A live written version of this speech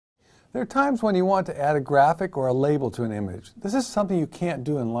There are times when you want to add a graphic or a label to an image. This is something you can't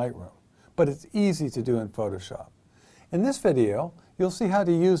do in Lightroom, but it's easy to do in Photoshop. In this video, you'll see how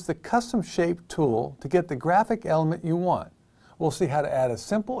to use the Custom Shape tool to get the graphic element you want. We'll see how to add a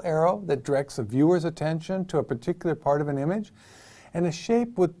simple arrow that directs the viewer's attention to a particular part of an image, and a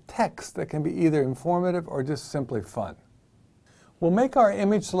shape with text that can be either informative or just simply fun. We'll make our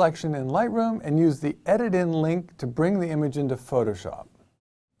image selection in Lightroom and use the Edit In link to bring the image into Photoshop.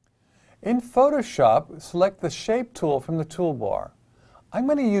 In Photoshop, select the Shape tool from the toolbar. I'm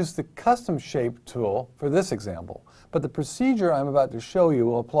going to use the Custom Shape tool for this example, but the procedure I'm about to show you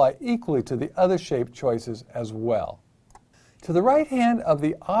will apply equally to the other shape choices as well. To the right hand of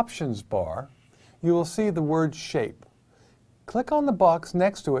the Options bar, you will see the word Shape. Click on the box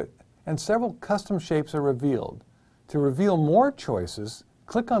next to it and several custom shapes are revealed. To reveal more choices,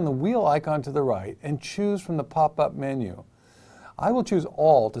 click on the wheel icon to the right and choose from the pop-up menu. I will choose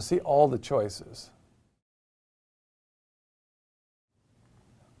All to see all the choices.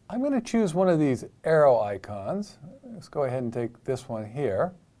 I'm going to choose one of these arrow icons. Let's go ahead and take this one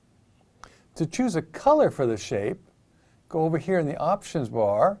here. To choose a color for the shape, go over here in the Options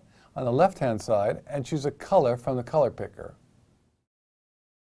bar on the left-hand side and choose a color from the color picker.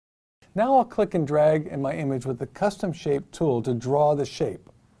 Now I'll click and drag in my image with the Custom Shape tool to draw the shape.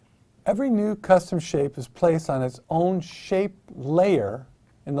 Every new custom shape is placed on its own shape layer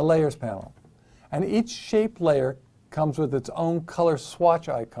in the Layers panel. And each shape layer comes with its own color swatch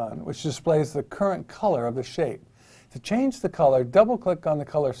icon, which displays the current color of the shape. To change the color, double-click on the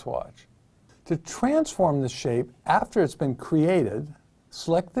color swatch. To transform the shape after it's been created,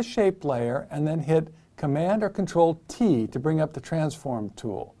 select the shape layer and then hit Command or Control T to bring up the Transform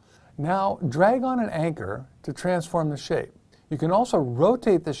tool. Now drag on an anchor to transform the shape. You can also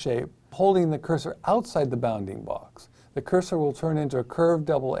rotate the shape holding the cursor outside the bounding box. The cursor will turn into a curved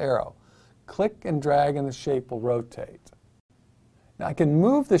double arrow. Click and drag and the shape will rotate. Now I can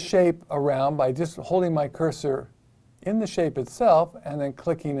move the shape around by just holding my cursor in the shape itself and then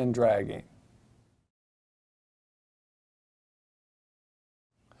clicking and dragging.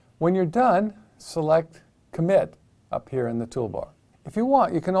 When you're done, select Commit up here in the toolbar. If you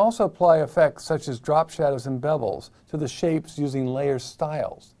want, you can also apply effects such as drop shadows and bevels to the shapes using layer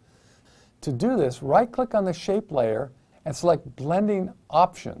styles. To do this, right-click on the shape layer and select Blending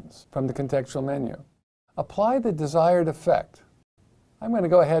Options from the contextual menu. Apply the desired effect. I'm going to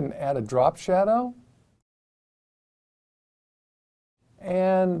go ahead and add a drop shadow.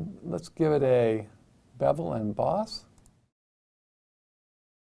 And let's give it a bevel and emboss.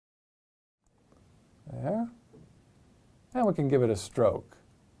 There. And we can give it a stroke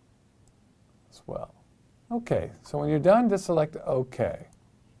as well. Okay, so when you're done, just select OK.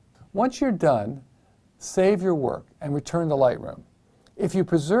 Once you're done, save your work and return to Lightroom. If you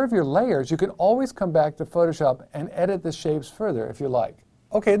preserve your layers, you can always come back to Photoshop and edit the shapes further if you like.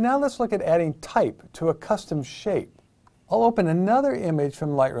 Okay, now let's look at adding type to a custom shape. I'll open another image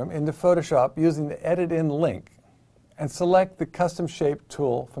from Lightroom into Photoshop using the Edit In link and select the Custom Shape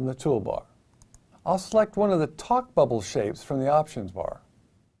tool from the toolbar. I'll select one of the talk bubble shapes from the Options bar.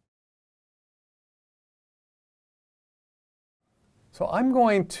 So I'm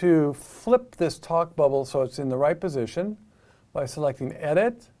going to flip this talk bubble so it's in the right position by selecting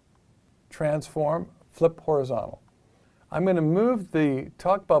Edit, Transform, Flip Horizontal. I'm going to move the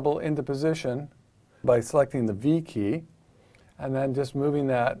talk bubble into position by selecting the V key and then just moving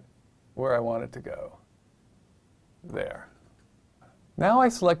that where I want it to go. There. Now I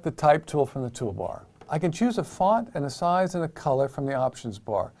select the Type tool from the toolbar. I can choose a font and a size and a color from the Options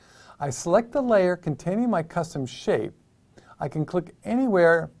bar. I select the layer containing my custom shape. I can click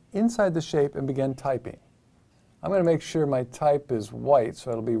anywhere inside the shape and begin typing. I'm going to make sure my type is white so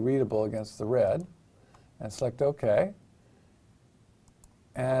it'll be readable against the red. And select OK.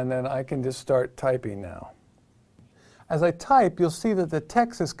 And then I can just start typing now. As I type, you'll see that the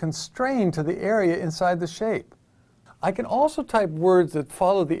text is constrained to the area inside the shape. I can also type words that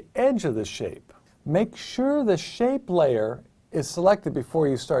follow the edge of the shape. Make sure the shape layer is selected before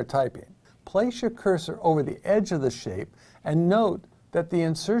you start typing. Place your cursor over the edge of the shape and note that the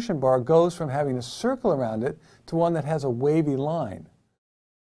insertion bar goes from having a circle around it to one that has a wavy line.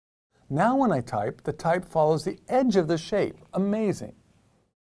 Now when I type, the type follows the edge of the shape. Amazing!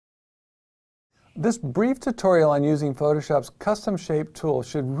 This brief tutorial on using Photoshop's Custom Shape tool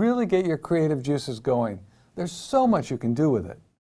should really get your creative juices going. There's so much you can do with it.